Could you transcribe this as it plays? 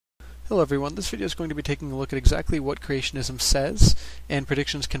Hello everyone, this video is going to be taking a look at exactly what creationism says and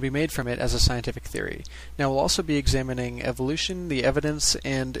predictions can be made from it as a scientific theory. Now we'll also be examining evolution, the evidence,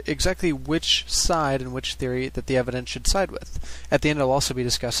 and exactly which side and which theory that the evidence should side with. At the end I'll also be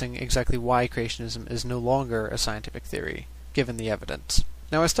discussing exactly why creationism is no longer a scientific theory, given the evidence.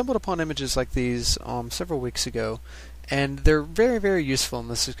 Now I stumbled upon images like these several weeks ago, and they're very, very useful in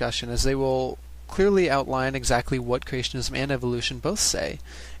this discussion as they will clearly outline exactly what creationism and evolution both say,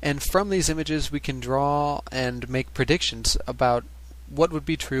 and from these images we can draw and make predictions about what would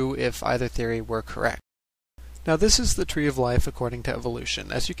be true if either theory were correct. Now this is the tree of life according to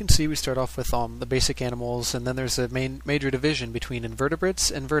evolution. As you can see, we start off with the basic animals, and then there's a major division between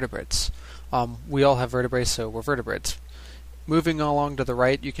invertebrates and vertebrates. We all have vertebrae, so we're vertebrates. Moving along to the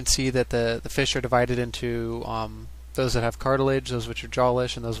right, you can see that the fish are divided into those that have cartilage, those which are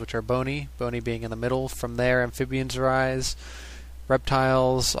jawless, and those which are bony, bony being in the middle. From there, amphibians arise,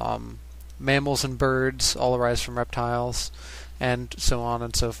 reptiles, mammals and birds all arise from reptiles, and so on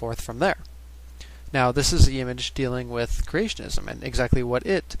and so forth from there. Now, this is the image dealing with creationism and exactly what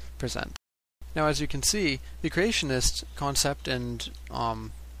it presents. Now, as you can see, the creationist concept and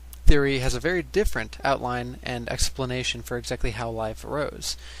theory has a very different outline and explanation for exactly how life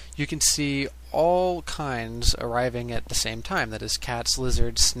arose. You can see all kinds arriving at the same time, that is cats,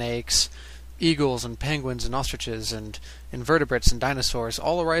 lizards, snakes, eagles and penguins and ostriches and invertebrates and dinosaurs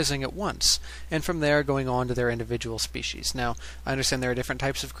all arising at once, and from there going on to their individual species. Now, I understand there are different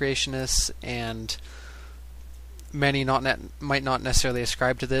types of creationists, and many might not necessarily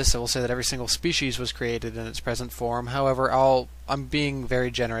ascribe to this. I will say that every single species was created in its present form. However, I'm being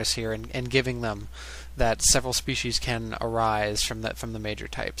very generous here and giving them that several species can arise from the major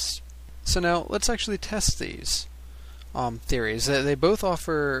types. So now let's actually test these theories. They both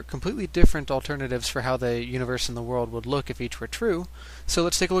offer completely different alternatives for how the universe and the world would look if each were true. So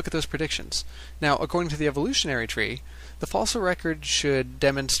let's take a look at those predictions. Now, according to the evolutionary tree, the fossil record should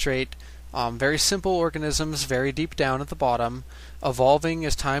demonstrate very simple organisms very deep down at the bottom, evolving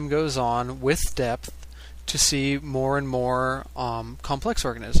as time goes on with depth to see more and more complex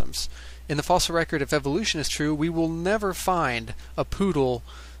organisms. In the fossil record, if evolution is true, we will never find a poodle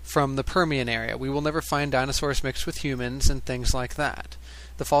from the Permian area. We will never find dinosaurs mixed with humans and things like that.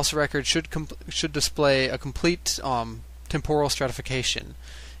 The fossil record should display a complete temporal stratification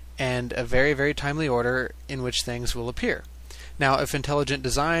and a very, very timely order in which things will appear. Now, if intelligent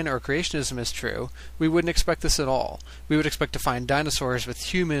design or creationism is true, we wouldn't expect this at all. We would expect to find dinosaurs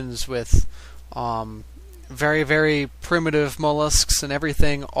with humans, with very, very primitive mollusks and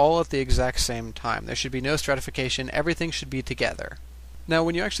everything all at the exact same time. There should be no stratification. Everything should be together. Now,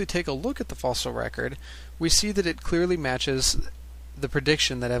 when you actually take a look at the fossil record, we see that it clearly matches the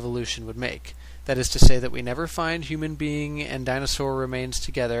prediction that evolution would make. That is to say that we never find human being and dinosaur remains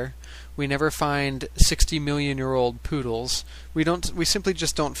together. We never find 60-million-year-old poodles. We simply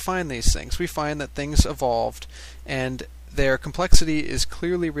just don't find these things. We find that things evolved, and their complexity is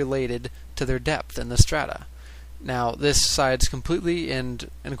clearly related to their depth in the strata. Now, this sides completely and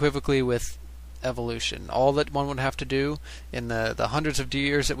unequivocally with evolution. All that one would have to do in the hundreds of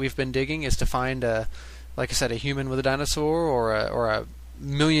years that we've been digging is to find like I said, a human with a dinosaur or a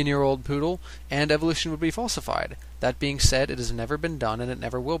million-year-old poodle, and evolution would be falsified. That being said, it has never been done, and it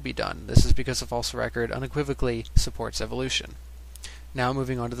never will be done. This is because the fossil record unequivocally supports evolution. Now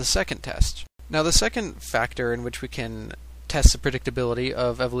moving on to the second test. Now the second factor in which we can test the predictability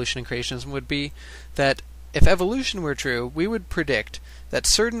of evolution and creationism would be that if evolution were true, we would predict that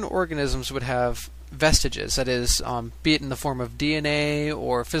certain organisms would have vestiges, that is, be it in the form of DNA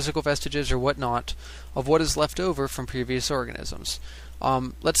or physical vestiges or whatnot, of what is left over from previous organisms.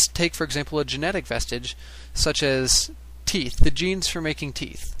 Let's take, for example, a genetic vestige, such as teeth, the genes for making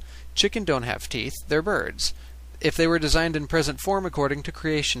teeth. Chicken don't have teeth, they're birds. If they were designed in present form according to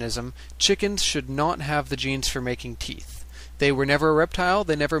creationism, chickens should not have the genes for making teeth. They were never a reptile,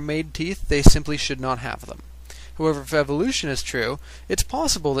 they never made teeth, they simply should not have them. However, if evolution is true, it's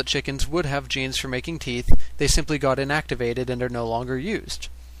possible that chickens would have genes for making teeth, they simply got inactivated and are no longer used.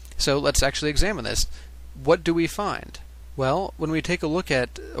 So let's actually examine this. What do we find? Well, when we take a look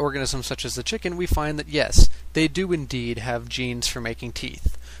at organisms such as the chicken, we find that yes, they do indeed have genes for making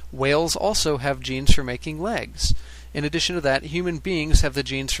teeth. Whales also have genes for making legs. In addition to that, human beings have the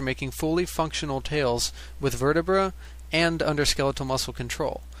genes for making fully functional tails with vertebra and under skeletal muscle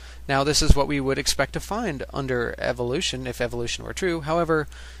control. Now, this is what we would expect to find under evolution, if evolution were true. However,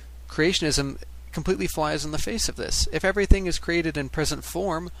 creationism completely flies in the face of this. If everything is created in present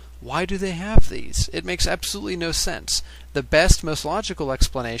form, why do they have these? It makes absolutely no sense. The best, most logical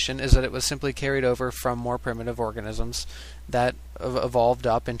explanation is that it was simply carried over from more primitive organisms that evolved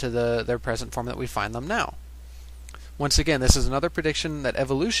up into their present form that we find them now. Once again, this is another prediction that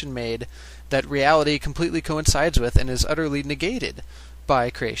evolution made that reality completely coincides with and is utterly negated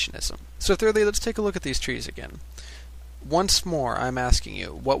by creationism. So thirdly, let's take a look at these trees again. Once more, I'm asking you,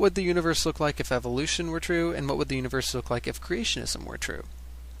 what would the universe look like if evolution were true, and what would the universe look like if creationism were true?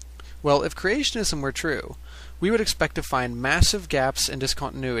 Well, if creationism were true, we would expect to find massive gaps and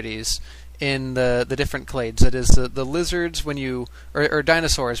discontinuities in the different clades. That is, the lizards, or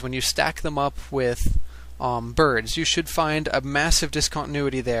dinosaurs, when you stack them up with birds, you should find a massive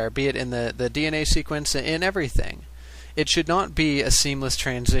discontinuity there, be it in the DNA sequence, in everything. It should not be a seamless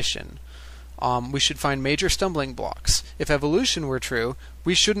transition. We should find major stumbling blocks. If evolution were true,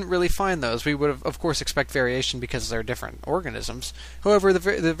 we shouldn't really find those. We would, of course, expect variation because they're different organisms. However,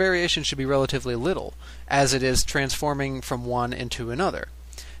 the variation should be relatively little, as it is transforming from one into another.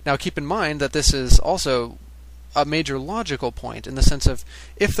 Now, keep in mind that this is also a major logical point, in the sense of,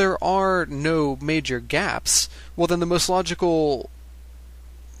 if there are no major gaps, well then the most logical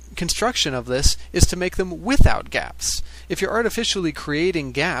construction of this is to make them without gaps. If you're artificially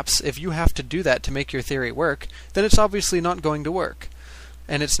creating gaps, if you have to do that to make your theory work, then it's obviously not going to work,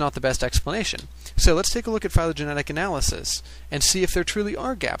 and it's not the best explanation. So let's take a look at phylogenetic analysis and see if there truly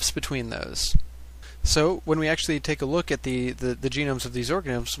are gaps between those. So, when we actually take a look at the genomes of these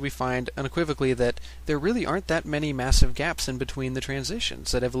organisms, we find unequivocally that there really aren't that many massive gaps in between the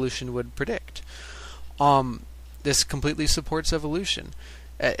transitions that evolution would predict. This completely supports evolution.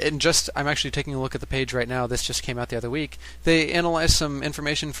 I'm actually taking a look at the page right now, this just came out the other week. They analyzed some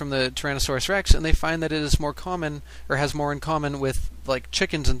information from the Tyrannosaurus rex, and they find that it is more common, or has more in common with, like,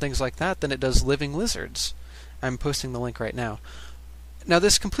 chickens and things like that than it does living lizards. I'm posting the link right now. Now,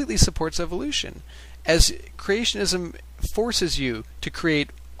 this completely supports evolution, as creationism forces you to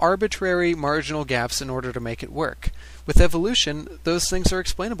create arbitrary marginal gaps in order to make it work. With evolution, those things are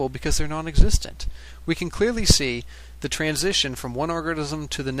explainable because they're non-existent. We can clearly see the transition from one organism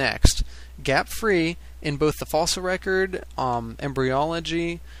to the next, gap-free, in both the fossil record,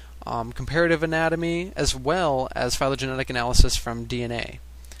 embryology, comparative anatomy, as well as phylogenetic analysis from DNA.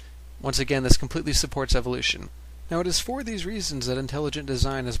 Once again, this completely supports evolution. Now, it is for these reasons that intelligent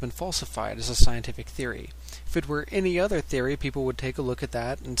design has been falsified as a scientific theory. If it were any other theory, people would take a look at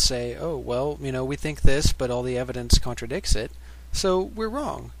that and say, oh, well, we think this, but all the evidence contradicts it, so we're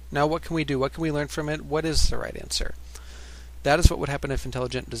wrong. Now what can we do? What can we learn from it? What is the right answer? That is what would happen if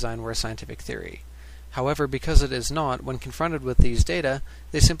intelligent design were a scientific theory. However, because it is not, when confronted with these data,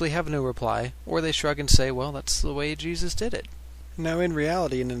 they simply have no reply, or they shrug and say, well, that's the way Jesus did it. Now, in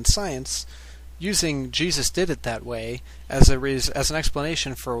reality and in science, using Jesus did it that way as an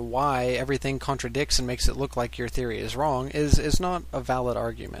explanation for why everything contradicts and makes it look like your theory is wrong is not a valid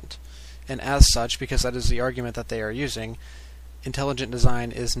argument. And as such, because that is the argument that they are using, intelligent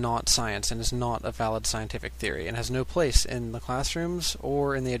design is not science and is not a valid scientific theory and has no place in the classrooms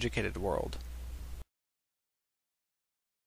or in the educated world.